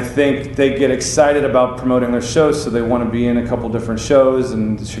 And I think they get excited about promoting their shows, so they want to be in a couple different shows,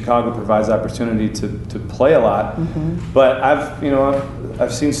 and Chicago provides opportunity to play a lot. But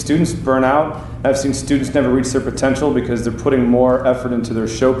I've seen students burn out. I've seen students never reach their potential because they're putting more effort into their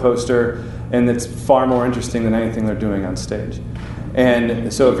show poster, and it's far more interesting than anything they're doing on stage.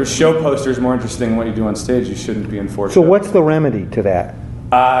 And so if your show poster is more interesting than what you do on stage, you shouldn't be in four So what's the remedy to that?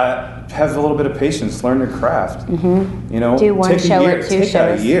 Have a little bit of patience. Learn your craft. Do one show or two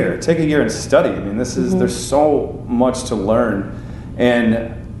shows. Take a year and study. I mean, there's so much to learn,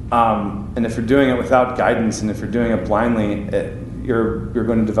 and if you're doing it without guidance, and if you're doing it blindly, you're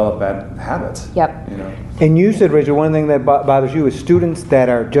going to develop bad habits. Yep. And you said, Rachel, one thing that bothers you is students that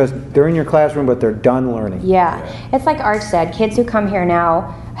are they're in your classroom, but they're done learning. Yeah. It's like Arch said, kids who come here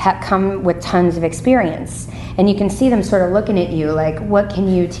now come with tons of experience. And you can see them sort of looking at you like, what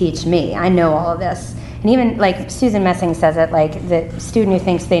can you teach me? I know all of this. And even like Susan Messing says it, like the student who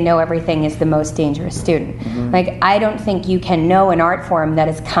thinks they know everything is the most dangerous student. Like I don't think you can know an art form that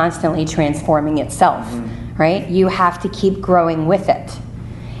is constantly transforming itself, right? You have to keep growing with it.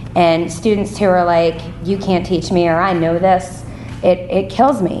 And students who are like, you can't teach me, or I know this, it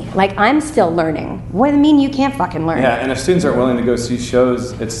kills me. Like I'm still learning. What do you mean you can't fucking learn? Yeah, and if students aren't willing to go see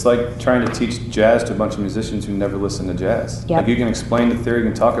shows, it's like trying to teach jazz to a bunch of musicians who never listen to jazz. Like you can explain the theory, you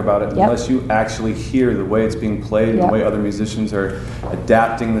can talk about it, unless you actually hear the way it's being played and the way other musicians are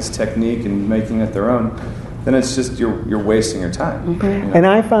adapting this technique and making it their own, then it's just you're wasting your time. And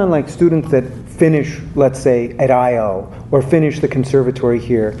I found like students that finish, let's say, at I.O. or finish the conservatory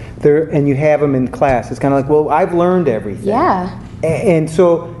here, and you have them in class, it's kind of like, well, I've learned everything. Yeah. And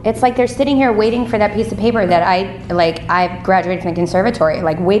so it's like they're sitting here waiting for that piece of paper that I've graduated from the conservatory,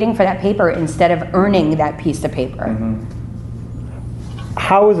 like waiting for that paper instead of earning that piece of paper.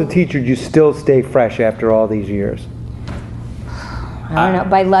 How as a teacher do you still stay fresh after all these years? I don't know,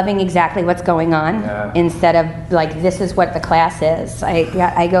 by loving exactly what's going on instead of like, this is what the class is.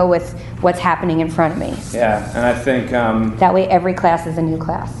 I go with what's happening in front of me. Yeah, and I think that way every class is a new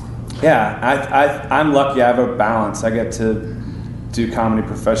class. Yeah, I'm lucky. I have a balance. I get to do comedy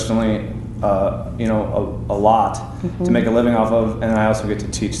professionally, a lot to make a living off of, and I also get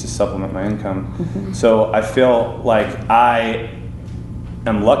to teach to supplement my income. So I feel like I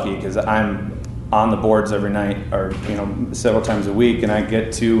am lucky because I'm on the boards every night, or several times a week, and I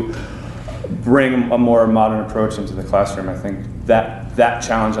get to bring a more modern approach into the classroom. I think that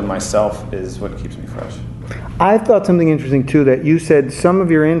challenge on myself is what keeps me fresh. I thought something interesting too, that you said some of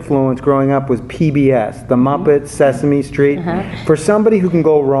your influence growing up was PBS, The Muppets, Sesame Street. For somebody who can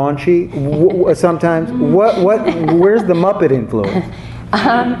go raunchy sometimes, where's the Muppet influence?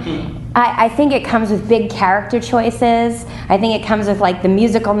 I think it comes with big character choices. I think it comes with like the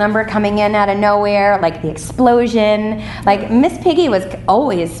musical number coming in out of nowhere, like the explosion. Like Miss Piggy was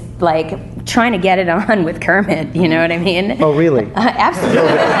always like trying to get it on with Kermit. You know what I mean? Oh, really?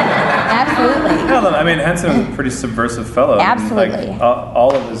 Absolutely, absolutely. No, I mean, Henson was a pretty subversive fellow. Absolutely. And, like,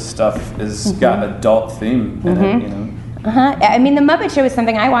 all of his stuff is got adult theme in it, you know. I mean, The Muppet Show was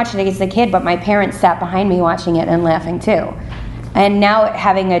something I watched as a kid, but my parents sat behind me watching it and laughing too. And now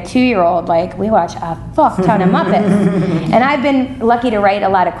having a 2-year-old, like, we watch a fuck ton of Muppets. And I've been lucky to write a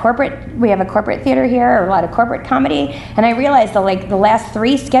lot of we have a corporate theater here, or a lot of corporate comedy, and I realized that the last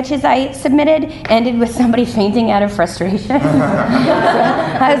 3 sketches I submitted ended with somebody fainting out of frustration. So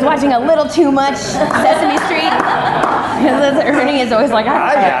I was watching a little too much Sesame Street. Ernie is always like,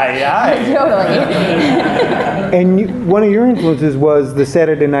 totally. And one of your influences was the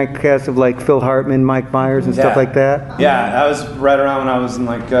Saturday night cast of like Phil Hartman, Mike Myers, and stuff like that? Yeah, that was right around when I was in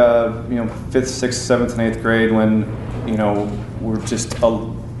like 5th, 6th, 7th, and 8th grade, when we're just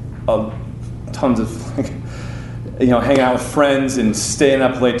tons of hanging out with friends and staying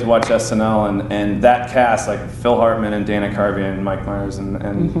up late to watch SNL, and that cast, like Phil Hartman and Dana Carvey and Mike Myers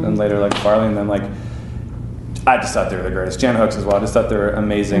and later like Farley, and then like I just thought they were the greatest. Jan Hooks as well. I just thought they were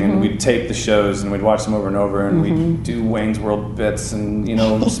amazing, and we'd tape the shows and we'd watch them over and over, and we'd do Wayne's World bits and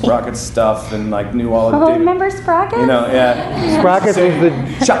Sprocket stuff, and like knew all of David. Remember Sprocket? Sprocket was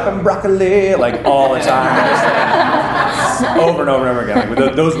the chopping broccoli like all the time, just, like, over and over and over again.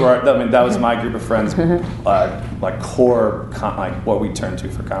 Like, those were that was my group of friends, like core like what we turned to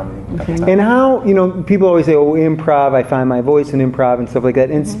for comedy at the time. And how people always say, "Oh, improv. I find my voice in improv and stuff like that."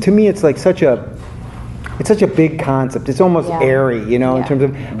 And to me, it's like such a big concept. It's almost airy, in terms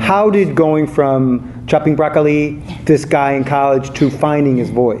of how did going from chopping broccoli, this guy in college, to finding his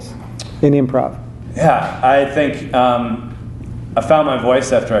voice in improv? Yeah, I think I found my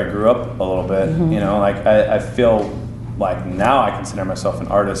voice after I grew up a little bit. I feel like now I consider myself an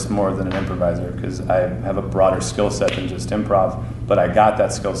artist more than an improviser, because I have a broader skill set than just improv, but I got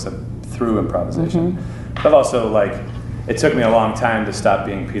that skill set through improvisation. I've also it took me a long time to stop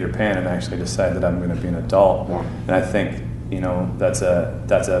being Peter Pan and actually decide that I'm going to be an adult. And I think that's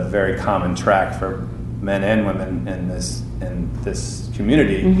a very common track for men and women in this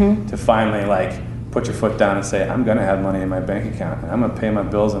community to finally put your foot down and say, I'm going to have money in my bank account, and I'm going to pay my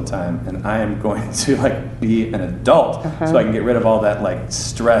bills on time, and I am going to be an adult so I can get rid of all that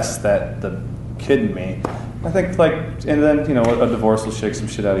stress that the kid in me. I think and then a divorce will shake some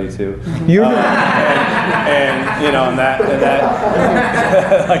shit out of you too. And that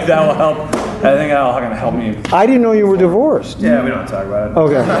that will help. I think that'll kind of help me. I didn't know you were divorced. Yeah, we don't talk about it.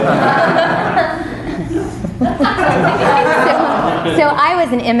 Okay. So I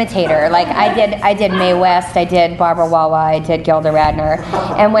was an imitator. I did Mae West, I did Barbara Wawa, I did Gilda Radner,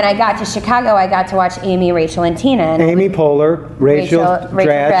 and when I got to Chicago, I got to watch Amy, Rachel, and Tina. And Amy Poehler, Rachel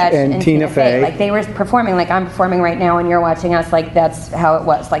Dratch, and Tina Fey. They were performing like I'm performing right now, and you're watching us. That's how it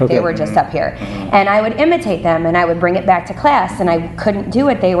was. They were just up here, and I would imitate them, and I would bring it back to class, and I couldn't do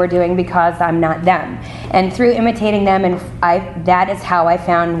what they were doing because I'm not them. And through imitating them, that is how I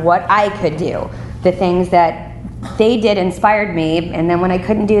found what I could do. The things that they did inspired me, and then when I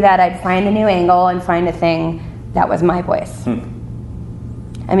couldn't do that, I'd find a new angle and find a thing that was my voice.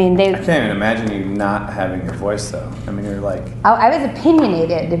 I mean, I can't even imagine you not having your voice, though. I mean, you're like... Oh, I was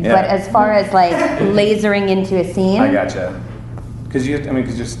opinionated, but as far as lasering into a scene... I gotcha. Because you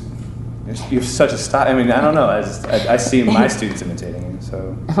have such a style. I mean, I don't know. I see my students imitating you,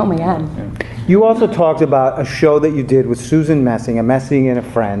 so... Oh my God. Yeah. You also talked about a show that you did with Susan Messing, a Messing and a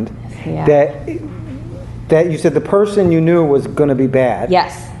friend, that you said the person you knew was going to be bad.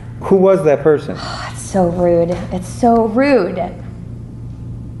 Yes. Who was that person? Oh, it's so rude. It's so rude.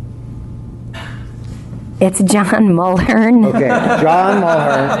 It's John Mulhern. Okay, John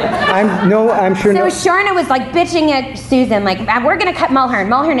Mulhern. I'm sure. So Sharna was bitching at Susan, we're going to cut Mulhern.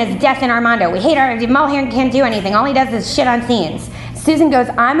 Mulhern is Death in Armando. We hate Mulhern can't do anything. All he does is shit on scenes. Susan goes,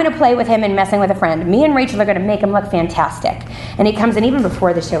 I'm going to play with him and Messing with a Friend. Me and Rachel are going to make him look fantastic. And he comes in, even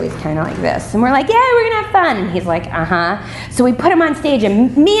before the show, he's kind of like this. And we're like, yeah, we're going to have fun. And he's like, So we put him on stage,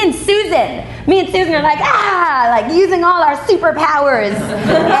 and me and Susan are like, using all our superpowers.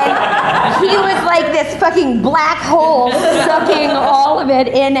 And he was like this fucking black hole sucking all of it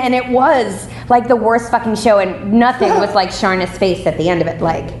in, and it was like the worst fucking show, and nothing was like Sharna's face at the end of it,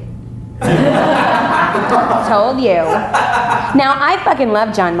 told you. Now, I fucking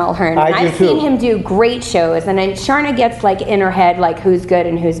love John Mulhern. I've seen him do great shows, and then Sharna gets in her head who's good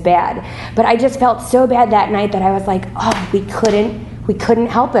and who's bad. But I just felt so bad that night that I was like, we couldn't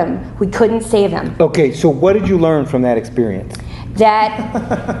help him. We couldn't save him. Okay, so what did you learn from that experience? that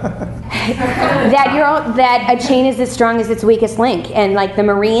a chain is as strong as its weakest link. And like the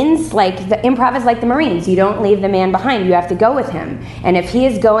Marines, like the improv is like the Marines. You don't leave the man behind. You have to go with him. And if he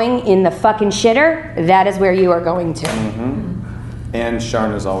is going in the fucking shitter, that is where you are going to. Mm-hmm. And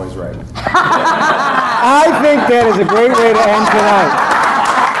Sharna's always right. I think that is a great way to end tonight.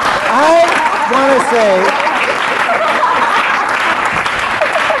 I want to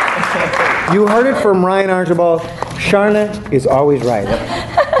say, you heard it from Ryan Archibald. Sharna is always right.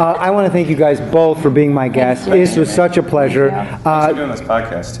 I want to thank you guys both for being my guests. This was such a pleasure. Thanks for doing this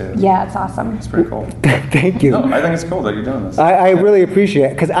podcast, too. Yeah, it's awesome. It's pretty cool. Thank you. No, I think it's cool that you're doing this. I really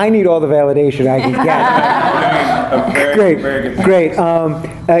appreciate it, because I need all the validation I can get. Very good thing. Great.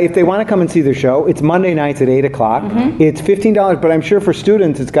 If they want to come and see the show, it's Monday nights at 8 o'clock. Mm-hmm. It's $15, but I'm sure for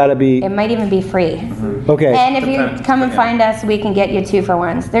students it's got to be... It might even be free. Mm-hmm. Okay. And if you come and find us, we can get you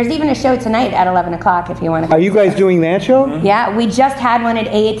 2-for-1s. There's even a show tonight at 11 o'clock if you want to come. Are you guys doing that show? Mm-hmm. Yeah, we just had one at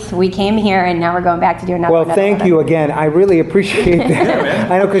 8. We came here, and now we're going back to do another one. Well, thank you again. I really appreciate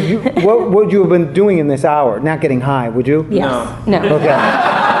that. I know, because what would you have been doing in this hour? Not getting high, would you? Yes. No. Okay.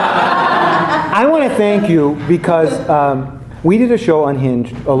 I want to thank you because we did a show on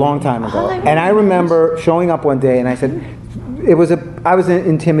Hinge a long time ago, and I remember showing up one day, and I said, I was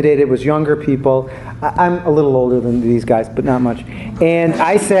intimidated. It was younger people. I'm a little older than these guys, but not much. And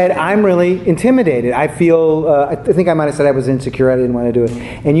I said, I'm really intimidated. I feel, I think I might have said I was insecure. I didn't want to do it.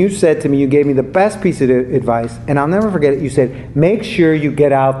 And you said to me, you gave me the best piece of advice, and I'll never forget it. You said, make sure you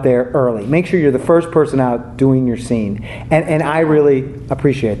get out there early. Make sure you're the first person out doing your scene. And I really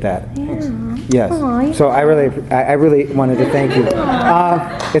appreciate that. Yeah. Yes. Aww, So I really wanted to thank you.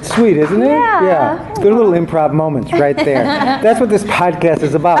 It's sweet, isn't it? Yeah. Good little improv moments right there. That's what this podcast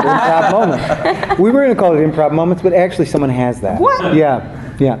is about, improv moments. We were going to call it improv moments, but actually someone has that. What? Yeah.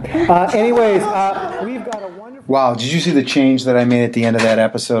 Anyways, we've got a wonderful... Wow, did you see the change that I made at the end of that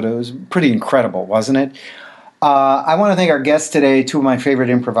episode? It was pretty incredible, wasn't it? I want to thank our guests today, two of my favorite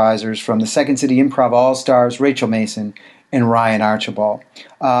improvisers from the Second City Improv Allstars, Rachael Mason and Ryan Archibald.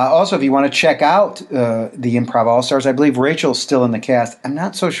 Also, if you want to check out the Improv Allstars, I believe Rachel's still in the cast. I'm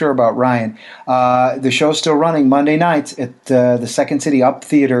not so sure about Ryan. The show's still running Monday nights at the Second City Up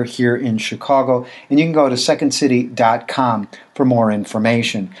Theater here in Chicago, and you can go to secondcity.com for more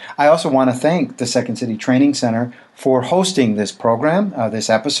information. I also want to thank the Second City Training Center for hosting this program, this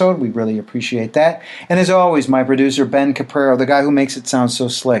episode. We really appreciate that. And as always, my producer, Ben Caprero, the guy who makes it sound so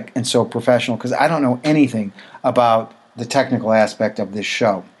slick and so professional, because I don't know anything about the technical aspect of this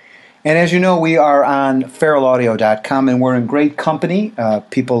show. And as you know, we are on feralaudio.com, and we're in great company.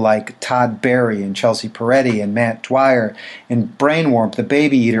 People like Todd Barry and Chelsea Peretti and Matt Dwyer and Brain Warmth, the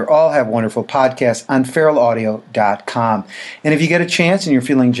Baby Eater, all have wonderful podcasts on feralaudio.com. And if you get a chance and you're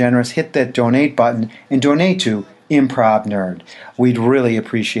feeling generous, hit that donate button and donate to Improv Nerd. We'd really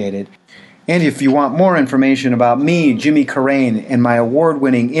appreciate it. And if you want more information about me, Jimmy Carrane, and my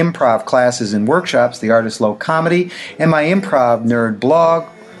award-winning improv classes and workshops, The Artist Low Comedy, and my Improv Nerd blog,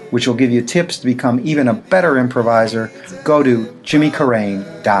 which will give you tips to become even a better improviser, go to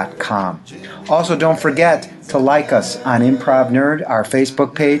jimmycarrane.com. Also, don't forget to like us on Improv Nerd, our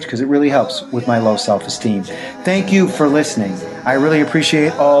Facebook page, because it really helps with my low self-esteem. Thank you for listening. I really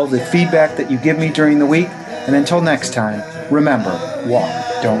appreciate all the feedback that you give me during the week. And until next time, remember, walk,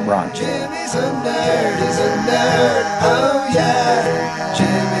 don't run. Jimmy's a nerd, he's a nerd, oh yeah.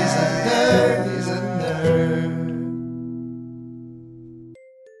 Jimmy's a nerd, he's a nerd.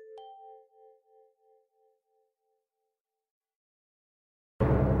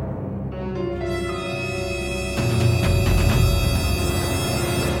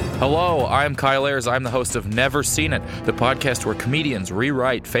 Hello, I'm Kyle Ayers. I'm the host of Never Seen It, the podcast where comedians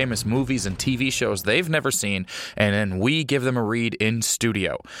rewrite famous movies and TV shows they've never seen, and then we give them a read in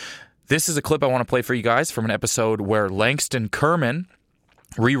studio. This is a clip I want to play for you guys from an episode where Langston Kerman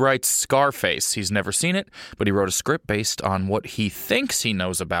rewrites Scarface. He's never seen it, but he wrote a script based on what he thinks he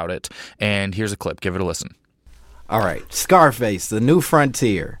knows about it, and here's a clip. Give it a listen. All right, Scarface, The New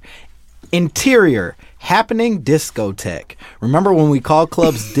Frontier. Interior, happening discotheque. Remember when we called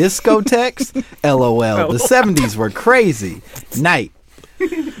clubs discotheques? LOL. The 70s were crazy. Night.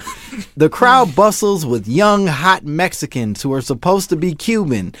 The crowd bustles with young, hot Mexicans who are supposed to be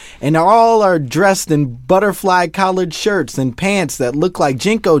Cuban, and all are dressed in butterfly collared shirts and pants that look like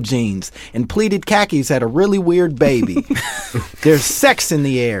Jinko jeans, and pleated khakis had a really weird baby. There's sex in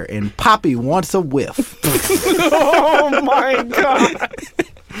the air, and Poppy wants a whiff. Oh my God.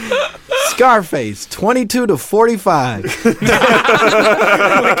 Scarface, 22 to 45. Like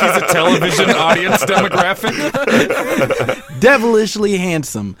he's a television audience demographic. Devilishly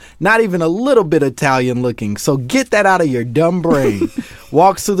handsome, not even a little bit Italian looking, so get that out of your dumb brain.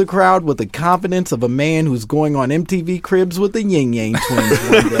 Walks through the crowd with the confidence of a man who's going on MTV Cribs with the Yin Yang Twins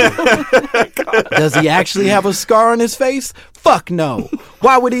one day. Does he actually have a scar on his face? Fuck no.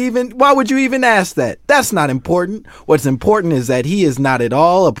 Why would you even ask that? That's not important. What's important is that he is not at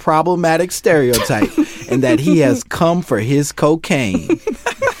all a problematic stereotype and that he has come for his cocaine.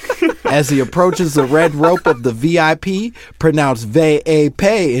 As he approaches the red rope of the VIP, pronounced VAP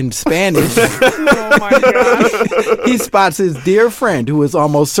in Spanish, Oh my gosh. he spots his dear friend who is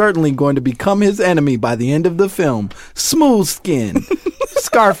almost certainly going to become his enemy by the end of the film, Smooth Skin.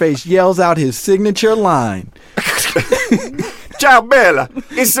 Scarface yells out his signature line. Ciao, Bella.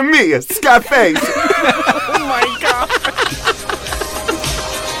 It's me, Scarface. Oh my